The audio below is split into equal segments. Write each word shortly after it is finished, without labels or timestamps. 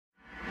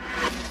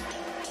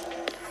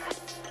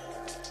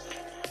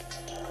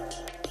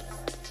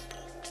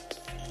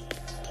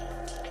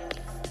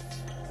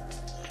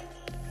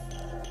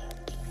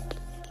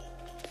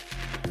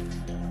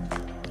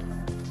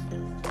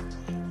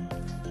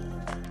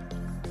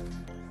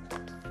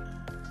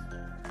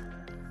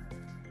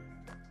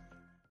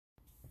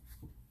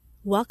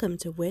Welcome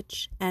to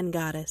Witch and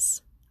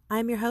Goddess.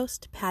 I'm your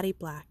host, Patty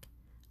Black.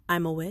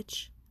 I'm a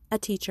witch, a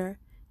teacher,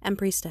 and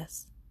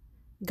priestess.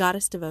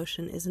 Goddess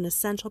devotion is an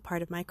essential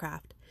part of my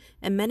craft,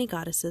 and many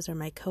goddesses are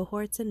my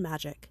cohorts in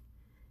magic.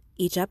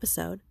 Each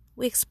episode,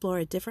 we explore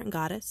a different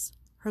goddess,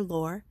 her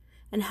lore,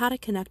 and how to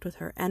connect with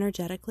her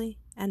energetically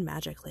and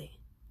magically.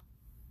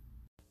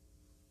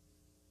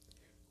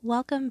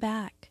 Welcome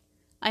back.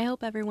 I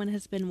hope everyone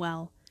has been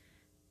well.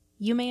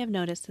 You may have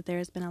noticed that there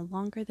has been a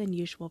longer than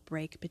usual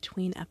break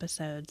between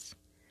episodes.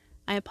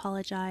 I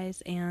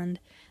apologize, and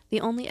the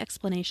only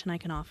explanation I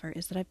can offer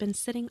is that I've been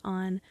sitting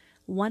on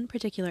one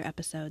particular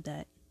episode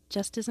that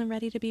just isn't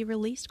ready to be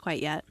released quite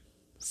yet.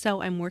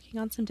 So I'm working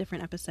on some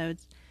different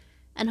episodes,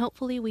 and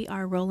hopefully we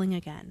are rolling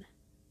again.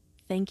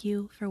 Thank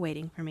you for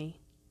waiting for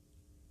me.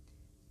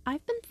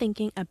 I've been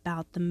thinking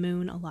about the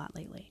moon a lot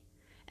lately,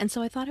 and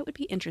so I thought it would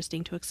be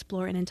interesting to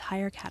explore an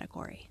entire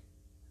category: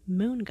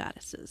 moon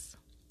goddesses.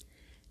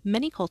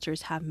 Many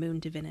cultures have moon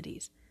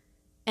divinities,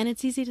 and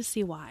it's easy to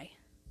see why.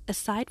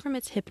 Aside from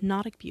its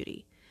hypnotic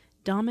beauty,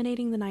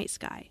 dominating the night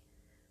sky,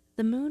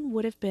 the moon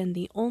would have been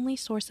the only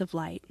source of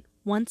light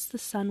once the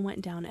sun went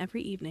down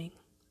every evening,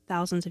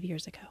 thousands of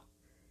years ago.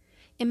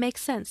 It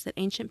makes sense that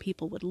ancient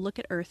people would look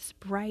at Earth's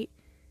bright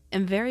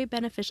and very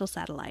beneficial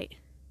satellite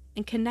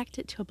and connect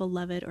it to a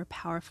beloved or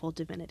powerful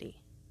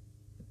divinity.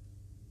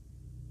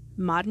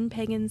 Modern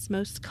pagans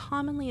most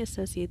commonly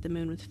associate the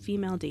moon with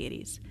female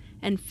deities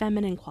and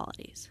feminine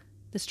qualities.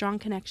 The strong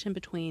connection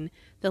between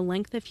the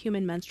length of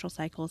human menstrual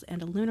cycles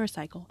and a lunar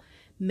cycle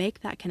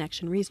make that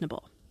connection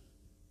reasonable.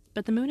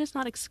 But the moon is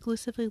not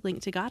exclusively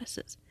linked to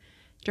goddesses.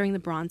 During the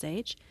Bronze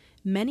Age,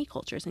 many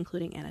cultures,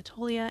 including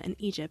Anatolia and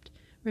Egypt,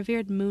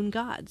 revered moon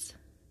gods.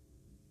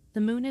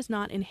 The moon is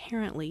not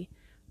inherently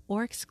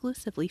or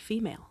exclusively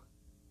female.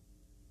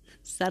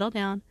 Settle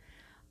down.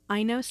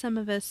 I know some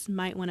of us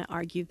might want to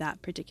argue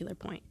that particular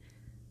point.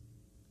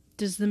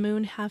 Does the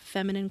moon have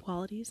feminine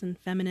qualities and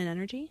feminine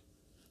energy?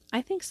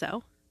 I think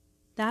so.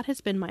 That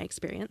has been my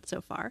experience so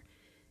far.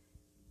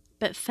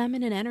 But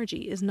feminine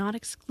energy is not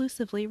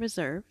exclusively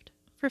reserved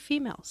for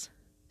females.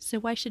 So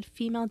why should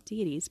female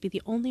deities be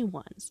the only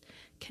ones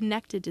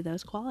connected to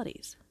those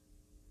qualities?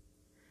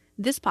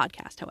 This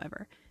podcast,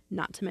 however,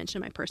 not to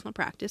mention my personal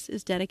practice,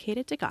 is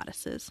dedicated to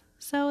goddesses,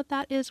 so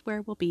that is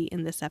where we'll be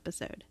in this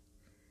episode.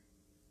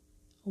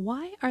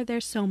 Why are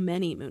there so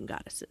many moon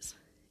goddesses?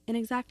 And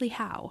exactly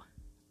how?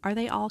 Are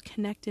they all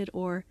connected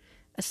or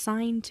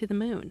assigned to the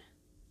moon?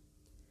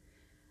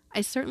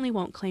 I certainly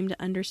won't claim to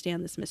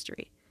understand this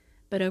mystery,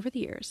 but over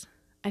the years,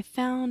 I've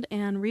found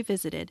and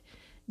revisited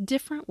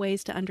different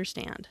ways to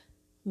understand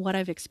what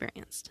I've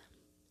experienced.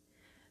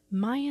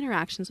 My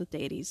interactions with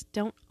deities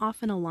don't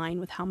often align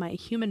with how my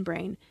human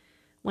brain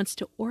wants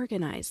to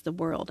organize the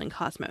world and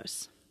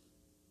cosmos.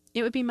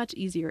 It would be much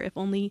easier if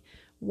only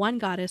one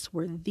goddess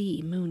were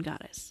the moon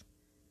goddess.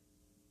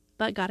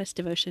 But goddess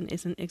devotion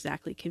isn't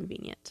exactly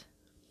convenient.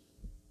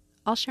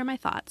 I'll share my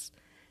thoughts,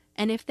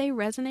 and if they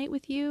resonate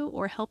with you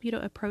or help you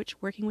to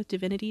approach working with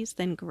divinities,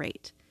 then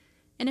great.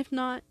 And if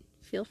not,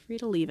 feel free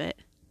to leave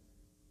it.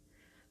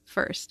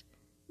 First,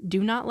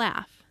 do not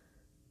laugh.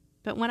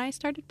 But when I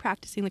started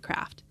practicing the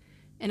craft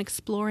and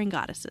exploring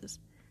goddesses,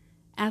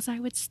 as I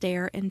would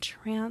stare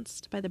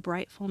entranced by the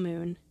bright full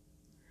moon,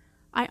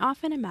 I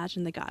often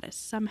imagined the goddess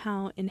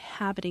somehow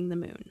inhabiting the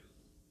moon.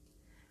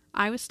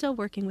 I was still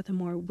working with a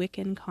more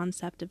Wiccan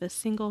concept of a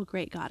single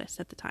great goddess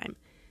at the time,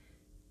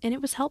 and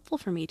it was helpful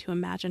for me to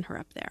imagine her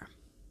up there.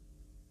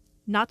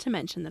 Not to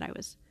mention that I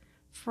was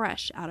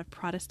fresh out of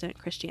Protestant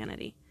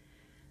Christianity.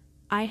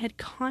 I had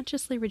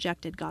consciously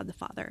rejected God the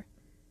Father,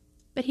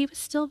 but he was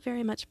still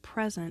very much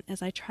present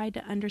as I tried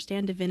to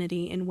understand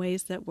divinity in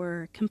ways that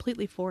were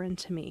completely foreign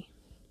to me.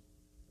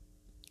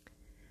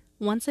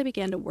 Once I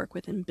began to work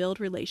with and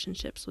build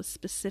relationships with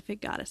specific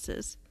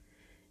goddesses,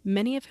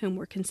 many of whom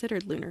were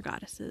considered lunar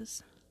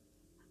goddesses,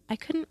 I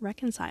couldn't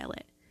reconcile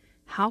it.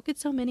 How could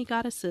so many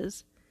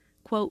goddesses,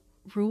 quote,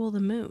 rule the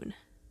moon?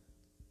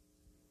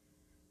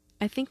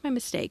 I think my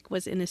mistake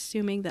was in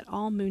assuming that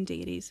all moon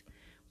deities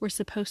were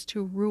supposed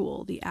to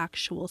rule the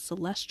actual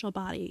celestial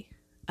body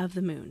of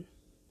the moon.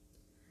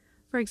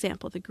 For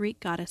example, the Greek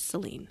goddess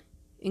Selene,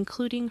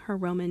 including her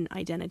Roman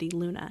identity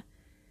Luna,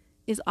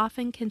 is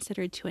often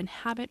considered to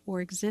inhabit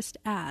or exist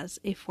as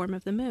a form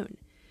of the moon.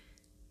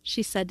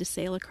 She's said to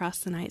sail across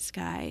the night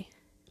sky,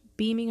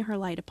 beaming her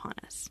light upon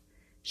us.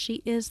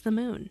 She is the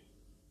moon.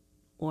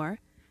 Or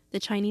the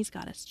Chinese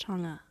goddess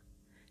Chang'e,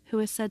 who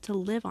is said to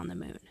live on the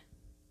moon.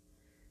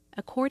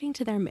 According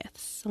to their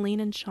myths, Selene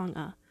and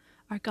Chang'e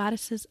are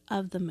goddesses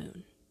of the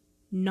moon,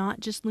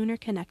 not just lunar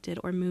connected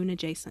or moon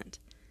adjacent.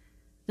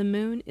 The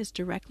moon is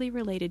directly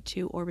related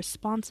to or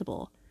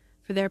responsible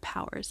for their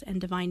powers and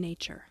divine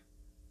nature.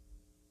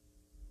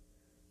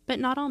 But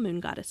not all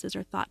moon goddesses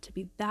are thought to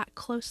be that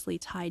closely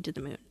tied to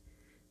the moon.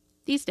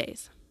 These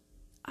days,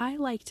 I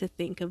like to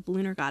think of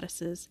lunar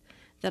goddesses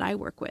that I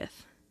work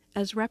with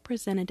as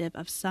representative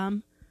of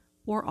some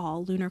or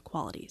all lunar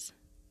qualities,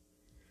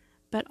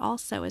 but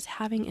also as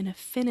having an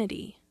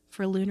affinity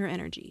for lunar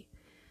energy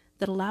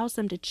that allows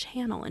them to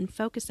channel and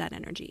focus that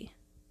energy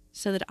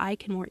so that I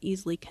can more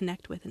easily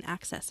connect with and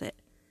access it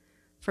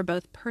for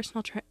both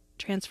personal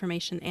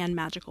transformation and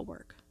magical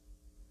work.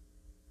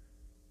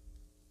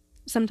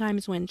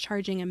 Sometimes when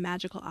charging a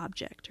magical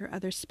object or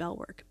other spell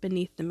work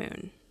beneath the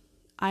moon,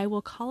 I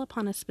will call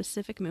upon a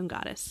specific moon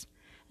goddess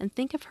and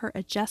think of her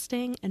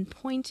adjusting and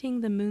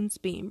pointing the moon's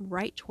beam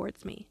right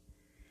towards me,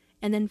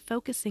 and then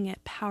focusing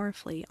it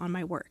powerfully on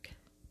my work,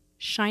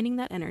 shining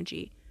that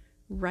energy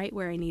right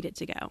where I need it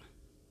to go.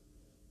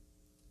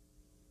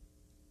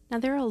 Now,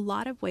 there are a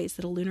lot of ways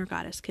that a lunar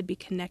goddess could be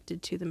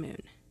connected to the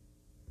moon.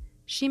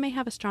 She may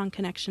have a strong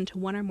connection to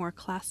one or more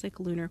classic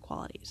lunar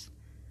qualities,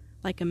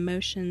 like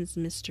emotions,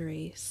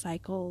 mystery,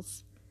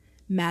 cycles,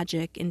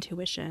 magic,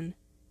 intuition,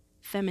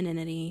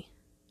 femininity.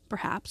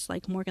 Perhaps,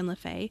 like Morgan Le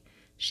Fay,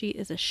 she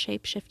is a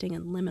shape-shifting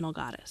and liminal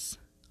goddess,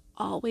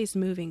 always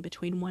moving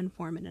between one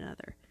form and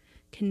another,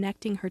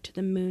 connecting her to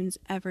the moon's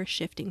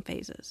ever-shifting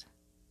phases.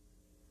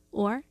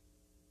 Or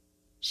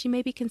she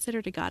may be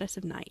considered a goddess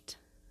of night,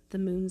 the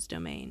moon's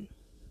domain.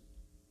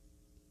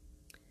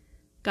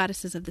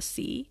 Goddesses of the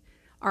sea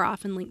are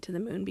often linked to the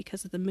moon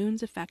because of the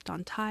moon's effect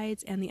on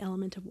tides and the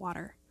element of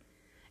water,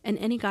 and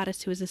any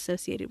goddess who is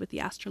associated with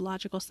the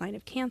astrological sign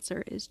of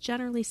Cancer is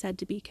generally said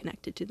to be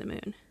connected to the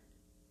moon.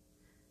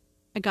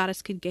 A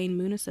goddess could gain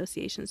moon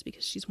associations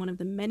because she's one of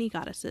the many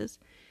goddesses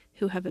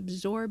who have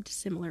absorbed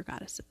similar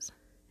goddesses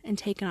and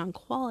taken on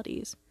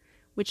qualities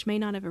which may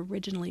not have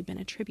originally been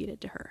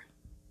attributed to her.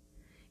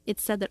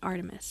 It's said that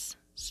Artemis,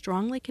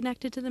 strongly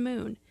connected to the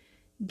moon,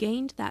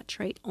 gained that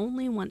trait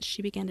only once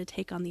she began to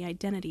take on the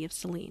identity of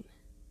Selene.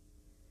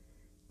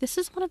 This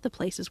is one of the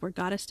places where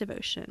goddess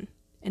devotion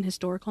and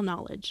historical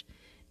knowledge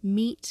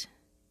meet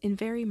in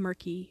very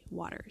murky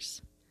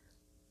waters.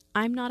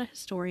 I'm not a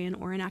historian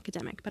or an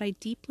academic, but I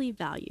deeply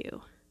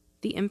value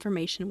the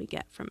information we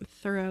get from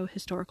thorough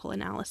historical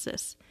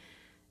analysis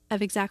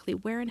of exactly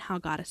where and how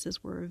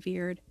goddesses were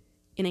revered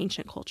in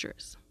ancient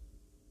cultures.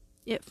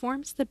 It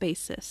forms the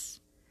basis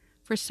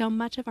for so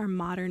much of our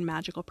modern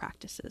magical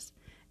practices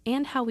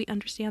and how we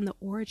understand the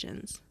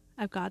origins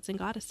of gods and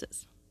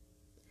goddesses.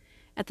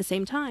 At the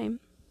same time,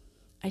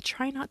 I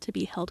try not to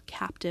be held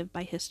captive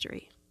by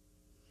history.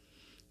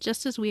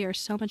 Just as we are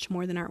so much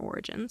more than our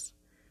origins,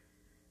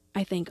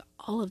 I thank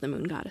all of the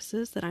moon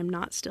goddesses that I'm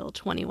not still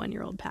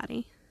 21-year-old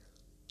Patty.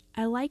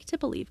 I like to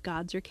believe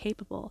gods are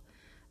capable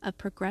of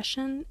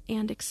progression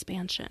and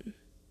expansion.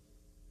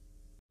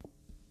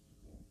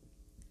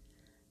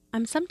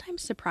 I'm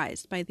sometimes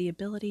surprised by the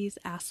abilities,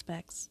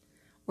 aspects,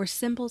 or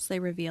symbols they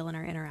reveal in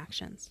our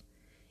interactions,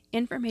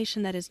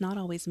 information that is not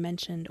always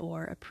mentioned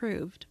or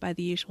approved by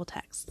the usual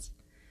texts.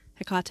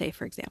 Hecate,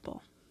 for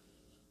example.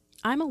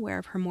 I'm aware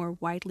of her more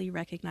widely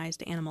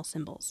recognized animal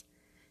symbols,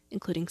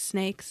 including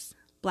snakes,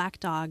 black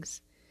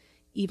dogs,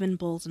 even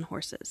bulls and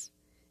horses,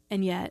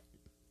 and yet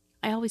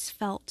I always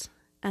felt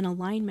an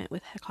alignment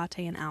with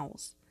Hecate and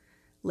owls.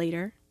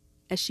 Later,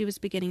 as she was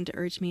beginning to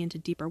urge me into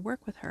deeper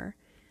work with her,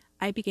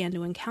 I began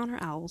to encounter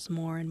owls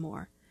more and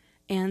more,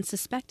 and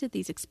suspected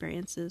these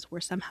experiences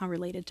were somehow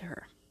related to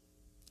her.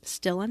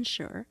 Still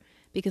unsure,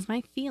 because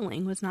my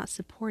feeling was not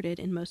supported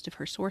in most of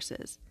her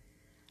sources,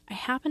 I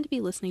happened to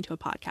be listening to a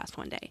podcast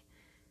one day.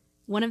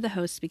 One of the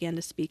hosts began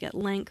to speak at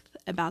length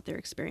about their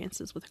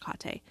experiences with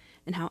Hecate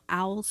and how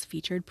owls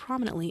featured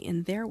prominently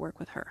in their work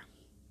with her.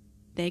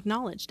 They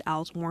acknowledged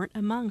owls weren't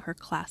among her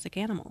classic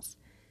animals,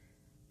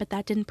 but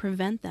that didn't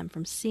prevent them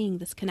from seeing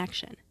this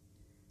connection.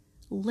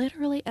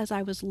 Literally, as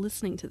I was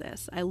listening to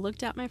this, I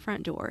looked out my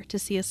front door to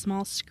see a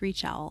small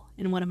screech owl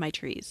in one of my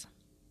trees.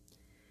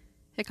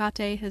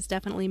 Hecate has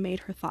definitely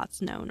made her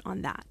thoughts known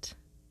on that,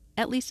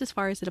 at least as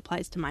far as it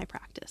applies to my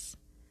practice.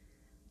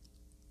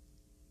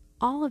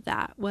 All of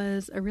that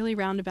was a really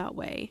roundabout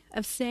way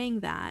of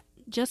saying that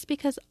just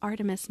because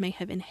Artemis may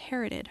have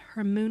inherited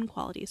her moon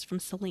qualities from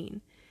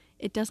Selene,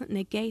 it doesn't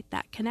negate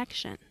that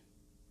connection.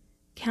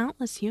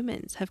 Countless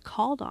humans have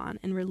called on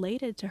and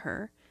related to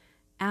her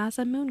as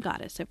a moon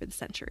goddess over the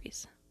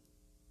centuries.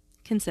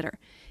 Consider,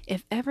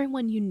 if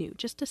everyone you knew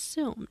just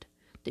assumed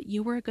that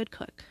you were a good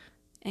cook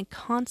and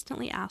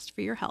constantly asked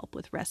for your help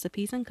with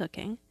recipes and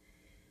cooking,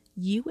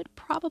 you would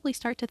probably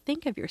start to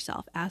think of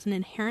yourself as an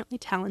inherently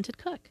talented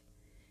cook.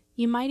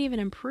 You might even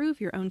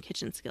improve your own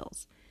kitchen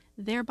skills,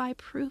 thereby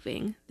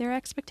proving their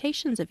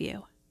expectations of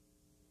you.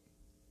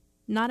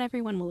 Not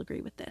everyone will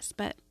agree with this,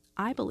 but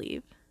I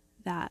believe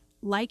that,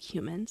 like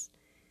humans,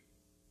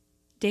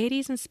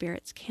 deities and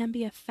spirits can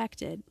be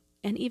affected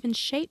and even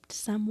shaped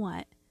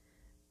somewhat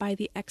by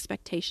the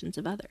expectations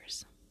of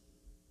others.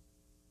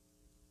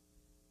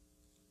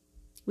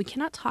 We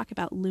cannot talk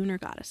about lunar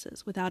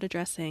goddesses without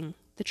addressing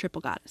the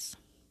triple goddess.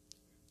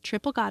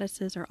 Triple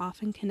goddesses are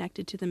often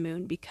connected to the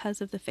moon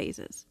because of the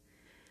phases.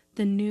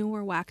 The new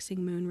or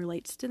waxing moon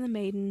relates to the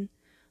maiden,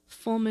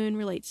 full moon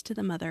relates to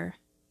the mother,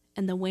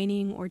 and the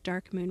waning or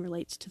dark moon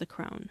relates to the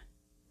crone.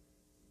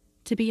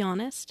 To be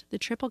honest, the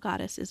triple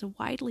goddess is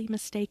widely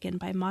mistaken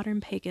by modern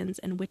pagans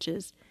and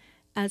witches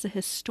as a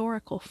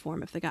historical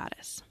form of the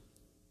goddess.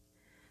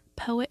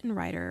 Poet and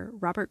writer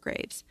Robert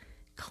Graves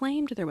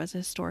claimed there was a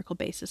historical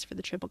basis for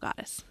the triple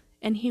goddess,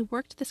 and he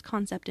worked this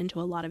concept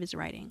into a lot of his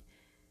writing,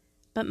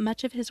 but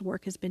much of his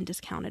work has been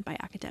discounted by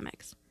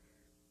academics.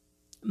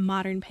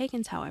 Modern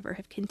pagans, however,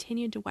 have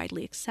continued to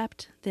widely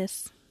accept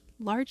this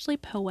largely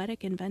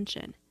poetic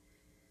invention.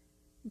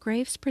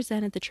 Graves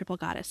presented the triple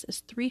goddess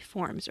as 3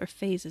 forms or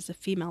phases of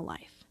female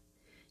life,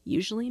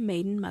 usually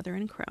maiden, mother,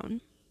 and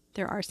crone.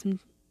 There are some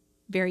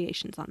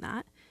variations on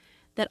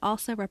that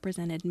also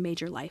represented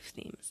major life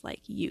themes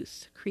like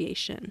youth,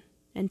 creation,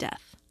 and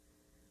death.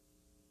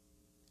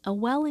 A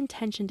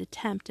well-intentioned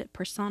attempt at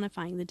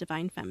personifying the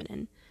divine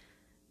feminine,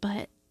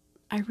 but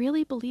I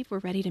really believe we're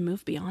ready to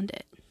move beyond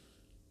it.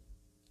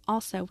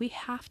 Also, we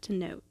have to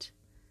note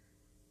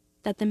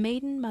that the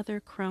maiden, mother,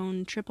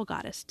 crone, triple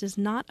goddess does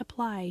not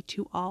apply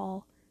to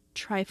all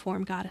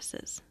triform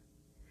goddesses.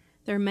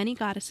 There are many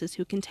goddesses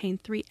who contain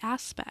 3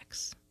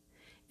 aspects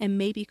and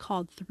may be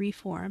called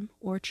 3-form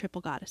or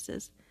triple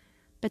goddesses,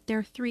 but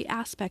their 3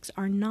 aspects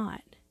are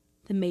not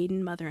the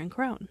maiden, mother, and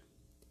crone.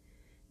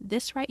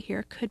 This right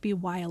here could be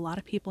why a lot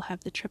of people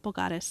have the triple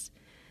goddess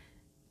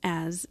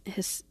as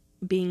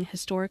being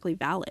historically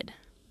valid.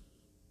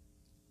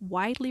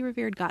 Widely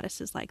revered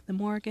goddesses like the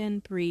Morrigan,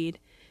 Breed,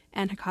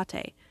 and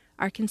Hecate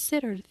are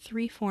considered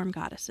 3-form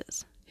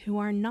goddesses who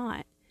are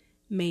not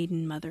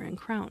maiden, mother, and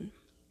crone.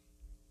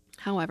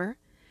 However,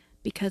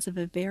 because of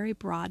a very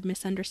broad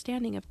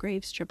misunderstanding of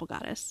Graves' triple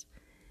goddess,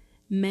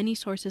 many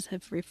sources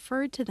have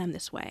referred to them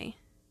this way,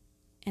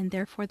 and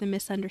therefore the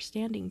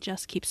misunderstanding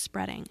just keeps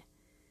spreading.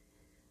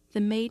 The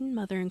maiden,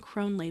 mother, and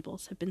crone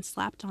labels have been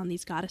slapped on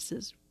these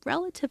goddesses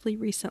relatively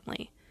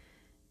recently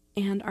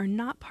and are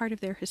not part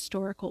of their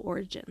historical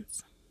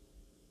origins.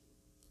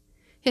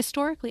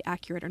 Historically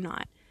accurate or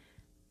not,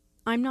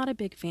 I'm not a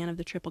big fan of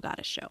the Triple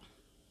Goddess show.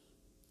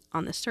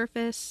 On the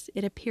surface,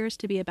 it appears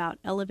to be about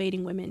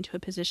elevating women to a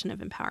position of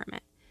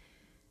empowerment.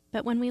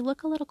 But when we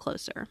look a little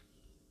closer,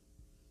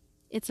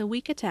 it's a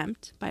weak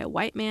attempt by a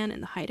white man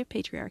in the height of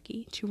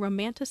patriarchy to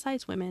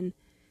romanticize women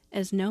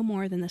as no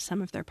more than the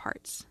sum of their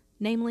parts,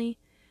 namely,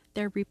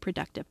 their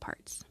reproductive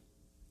parts.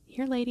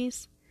 Here,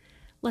 ladies,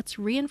 let's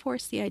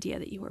reinforce the idea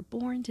that you were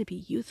born to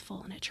be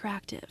youthful and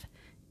attractive,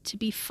 to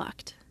be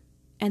fucked,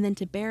 and then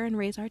to bear and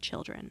raise our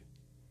children.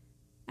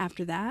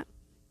 After that,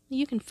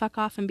 you can fuck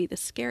off and be the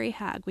scary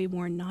hag we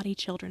warn naughty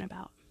children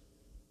about.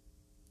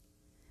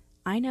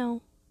 I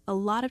know a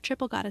lot of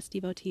triple goddess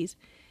devotees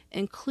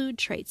include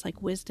traits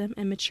like wisdom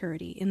and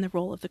maturity in the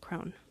role of the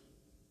crone,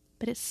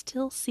 but it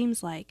still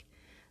seems like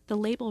the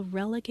label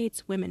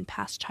relegates women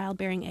past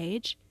childbearing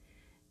age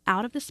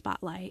out of the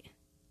spotlight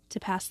to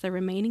pass their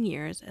remaining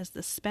years as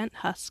the spent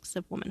husks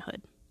of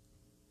womanhood.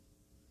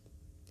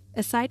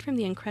 Aside from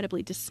the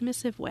incredibly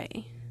dismissive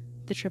way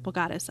the triple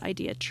goddess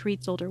idea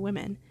treats older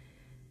women,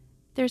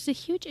 there's a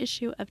huge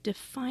issue of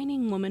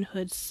defining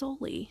womanhood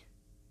solely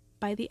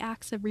by the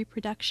acts of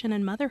reproduction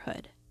and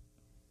motherhood.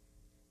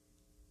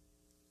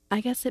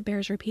 I guess it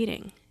bears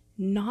repeating.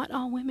 Not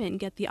all women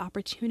get the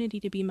opportunity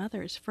to be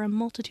mothers for a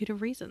multitude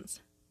of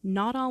reasons.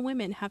 Not all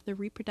women have the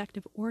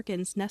reproductive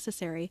organs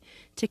necessary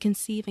to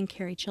conceive and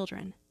carry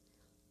children.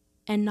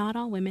 And not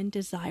all women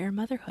desire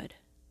motherhood.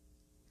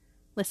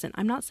 Listen,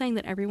 I'm not saying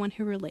that everyone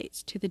who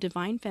relates to the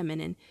divine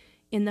feminine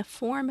in the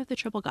form of the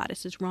triple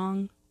goddess is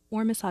wrong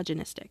or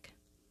misogynistic.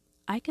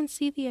 I can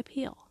see the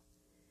appeal,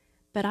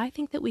 but I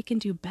think that we can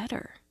do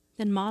better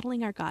than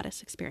modeling our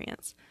goddess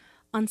experience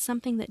on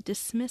something that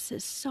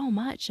dismisses so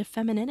much of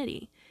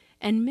femininity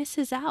and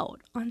misses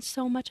out on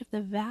so much of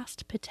the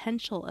vast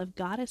potential of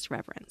goddess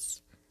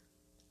reverence.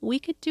 We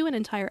could do an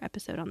entire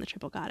episode on the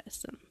triple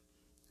goddess,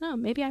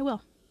 and maybe I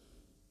will.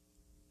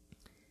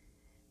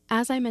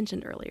 As I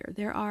mentioned earlier,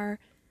 there are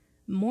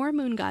more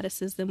moon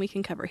goddesses than we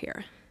can cover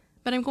here,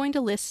 but I'm going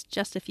to list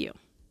just a few.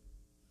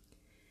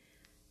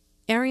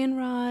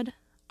 Arianrod,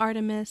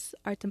 Artemis,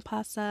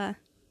 Artampasa,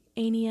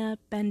 Aenia,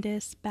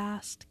 Bendis,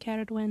 Bast,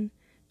 Caradwin,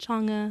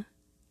 Changa,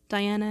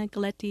 Diana,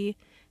 Galeti,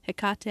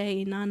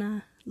 Hecate,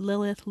 Inanna,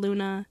 Lilith,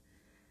 Luna,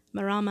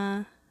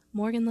 Marama,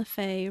 Morgan Le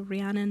Fay,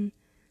 Rhiannon,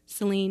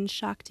 Selene,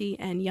 Shakti,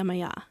 and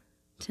Yamaya,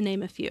 to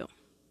name a few.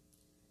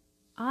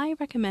 I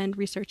recommend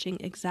researching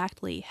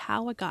exactly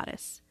how a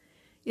goddess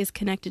is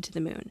connected to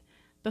the moon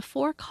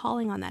before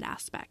calling on that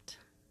aspect.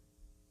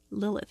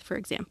 Lilith, for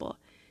example,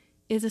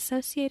 is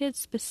associated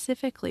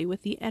specifically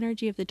with the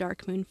energy of the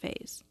dark moon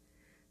phase,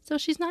 so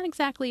she's not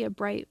exactly a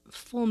bright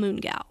full moon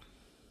gal.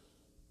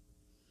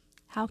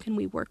 How can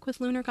we work with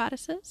lunar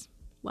goddesses?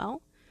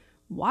 Well,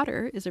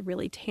 water is a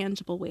really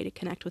tangible way to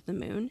connect with the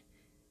moon.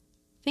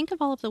 Think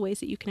of all of the ways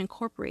that you can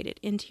incorporate it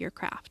into your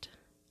craft.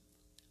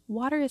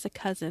 Water is a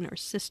cousin or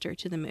sister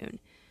to the moon.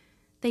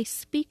 They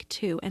speak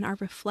to and are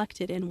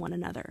reflected in one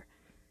another.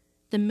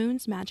 The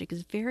moon's magic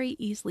is very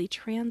easily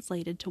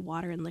translated to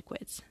water and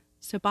liquids,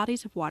 so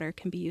bodies of water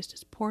can be used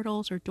as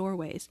portals or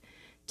doorways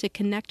to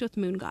connect with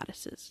moon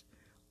goddesses,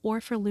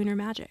 or for lunar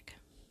magic.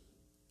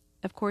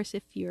 Of course,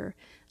 if you're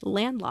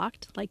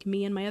landlocked, like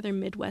me and my other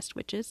Midwest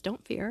witches,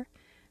 don't fear.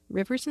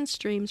 Rivers and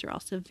streams are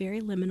also very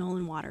liminal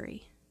and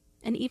watery.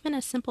 And even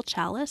a simple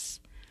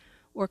chalice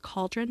or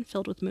cauldron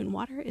filled with moon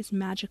water is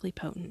magically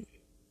potent.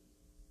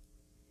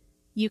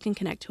 You can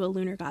connect to a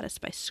lunar goddess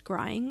by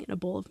scrying in a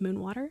bowl of moon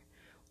water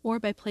or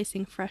by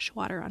placing fresh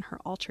water on her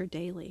altar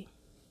daily.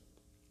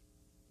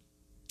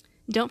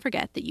 Don't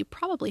forget that you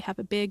probably have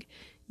a big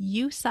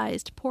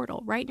you-sized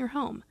portal right in your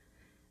home.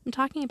 I'm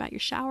talking about your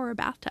shower or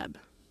bathtub.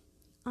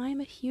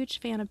 I'm a huge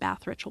fan of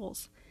bath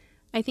rituals.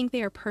 I think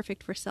they are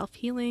perfect for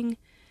self-healing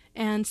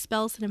and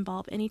spells that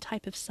involve any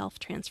type of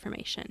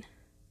self-transformation.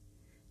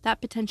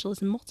 That potential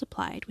is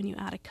multiplied when you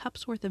add a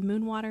cup's worth of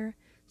moon water,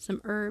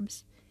 some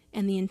herbs,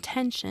 and the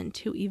intention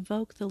to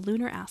evoke the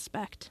lunar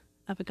aspect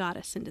of a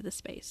goddess into the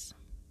space.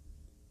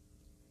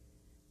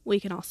 We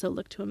can also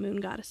look to a moon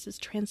goddess's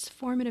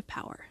transformative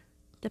power.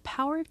 The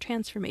power of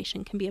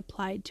transformation can be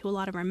applied to a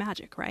lot of our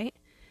magic, right?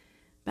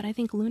 But I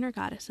think lunar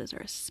goddesses are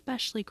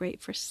especially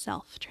great for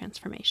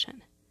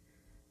self-transformation.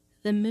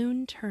 The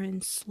moon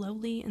turns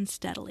slowly and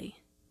steadily,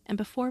 and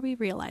before we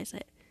realize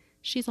it,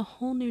 she's a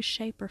whole new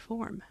shape or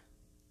form.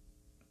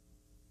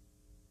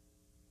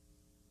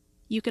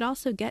 You could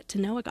also get to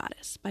know a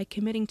goddess by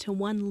committing to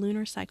one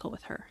lunar cycle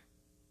with her.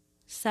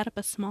 Set up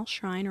a small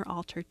shrine or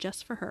altar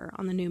just for her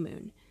on the new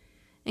moon,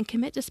 and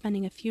commit to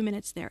spending a few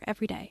minutes there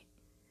every day.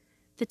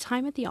 The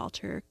time at the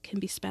altar can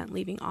be spent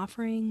leaving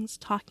offerings,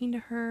 talking to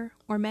her,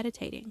 or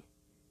meditating.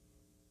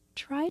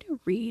 Try to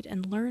read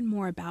and learn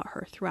more about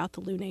her throughout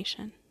the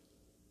lunation,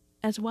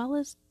 as well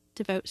as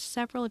devote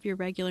several of your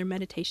regular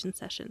meditation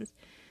sessions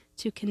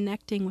to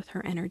connecting with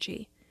her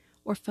energy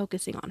or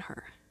focusing on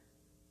her.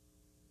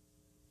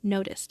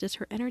 Notice, does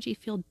her energy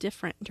feel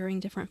different during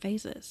different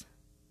phases?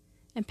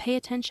 And pay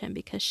attention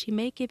because she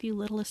may give you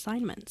little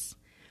assignments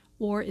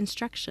or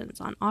instructions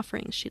on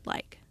offerings she'd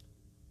like.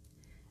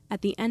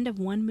 At the end of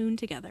one moon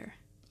together,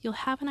 you'll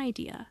have an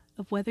idea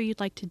of whether you'd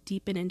like to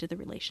deepen into the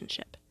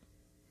relationship.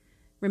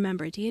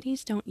 Remember,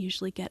 deities don't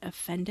usually get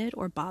offended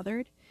or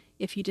bothered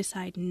if you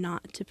decide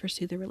not to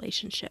pursue the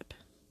relationship.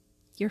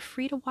 You're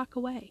free to walk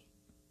away,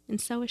 and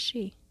so is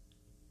she.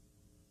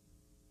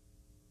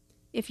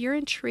 If you're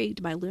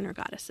intrigued by lunar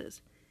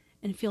goddesses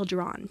and feel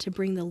drawn to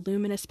bring the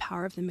luminous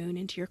power of the moon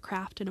into your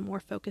craft in a more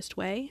focused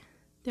way,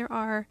 there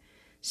are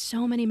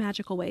so many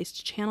magical ways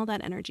to channel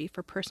that energy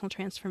for personal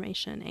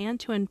transformation and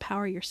to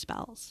empower your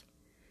spells.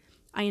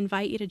 I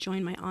invite you to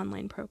join my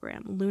online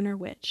program, Lunar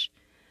Witch.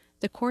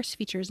 The course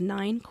features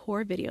 9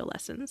 core video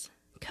lessons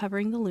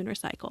covering the lunar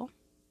cycle,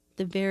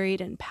 the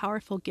varied and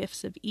powerful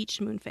gifts of each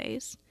moon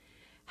phase,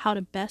 how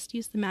to best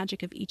use the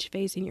magic of each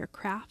phase in your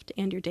craft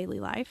and your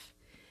daily life,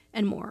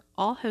 and more,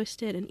 all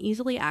hosted and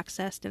easily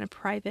accessed in a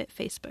private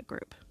Facebook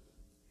group.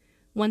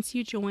 Once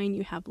you join,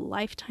 you have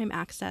lifetime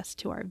access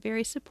to our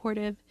very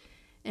supportive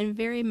and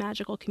very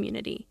magical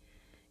community.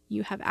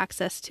 You have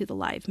access to the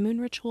live moon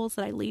rituals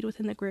that I lead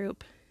within the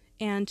group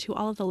and to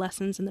all of the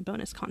lessons and the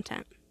bonus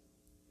content.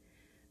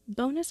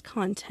 Bonus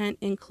content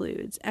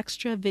includes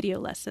extra video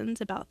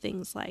lessons about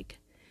things like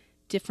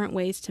different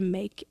ways to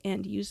make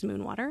and use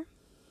moon water,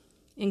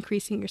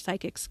 increasing your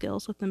psychic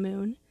skills with the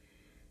moon,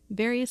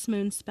 various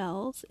moon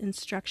spells,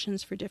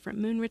 instructions for different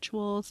moon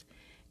rituals,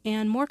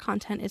 and more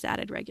content is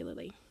added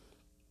regularly.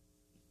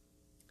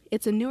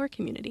 It's a newer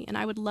community, and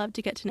I would love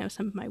to get to know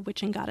some of my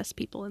witch and goddess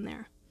people in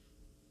there.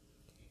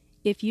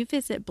 If you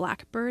visit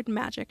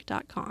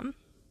blackbirdmagic.com,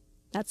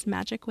 that's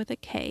magic with a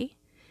K,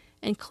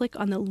 and click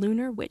on the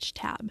Lunar Witch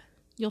tab,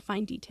 you'll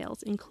find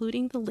details,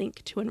 including the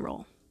link to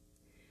enroll.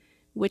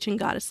 Witch and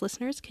Goddess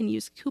listeners can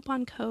use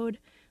coupon code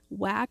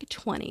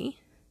WAG20,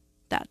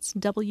 that's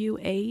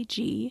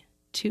WAG20,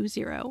 to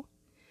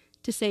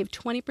save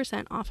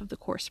 20% off of the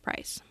course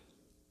price.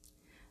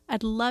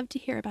 I'd love to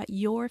hear about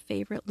your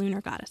favorite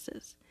lunar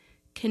goddesses.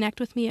 Connect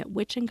with me at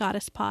Witch and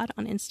Goddess Pod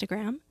on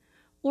Instagram,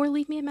 or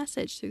leave me a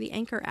message through the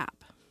Anchor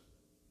app.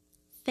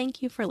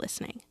 Thank you for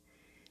listening.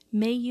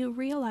 May you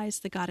realize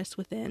the goddess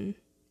within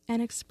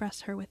and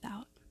express her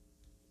without.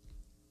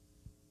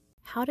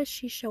 How does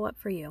she show up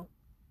for you?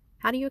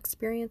 How do you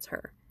experience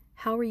her?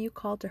 How are you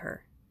called to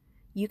her?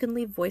 You can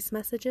leave voice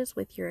messages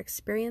with your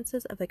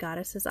experiences of the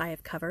goddesses I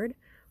have covered,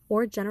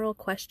 or general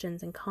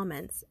questions and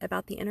comments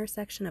about the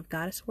intersection of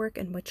goddess work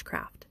and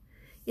witchcraft.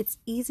 It's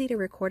easy to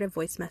record a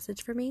voice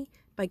message for me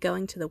by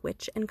going to the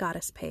Witch and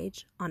Goddess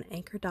page on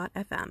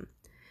anchor.fm.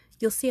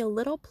 You'll see a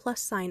little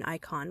 +sign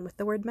icon with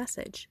the word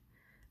message.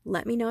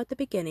 Let me know at the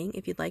beginning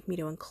if you'd like me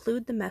to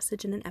include the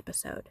message in an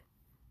episode.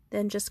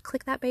 Then just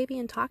click that baby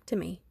and talk to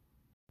me.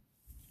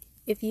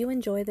 If you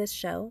enjoy this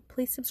show,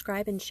 please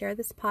subscribe and share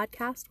this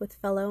podcast with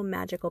fellow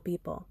magical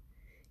people.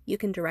 You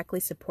can directly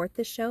support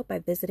this show by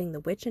visiting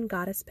the Witch and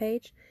Goddess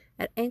page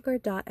at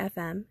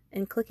anchor.fm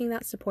and clicking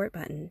that support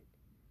button.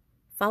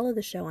 Follow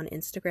the show on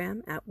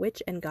Instagram at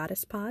Witch and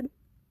Goddess Pod,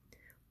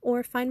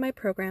 or find my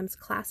programs,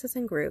 classes,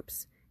 and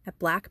groups at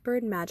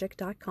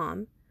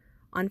blackbirdmagic.com,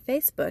 on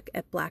Facebook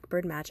at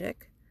Blackbird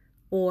Magic,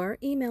 or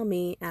email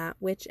me at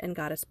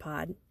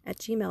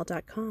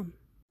witchandgoddesspod@gmail.com.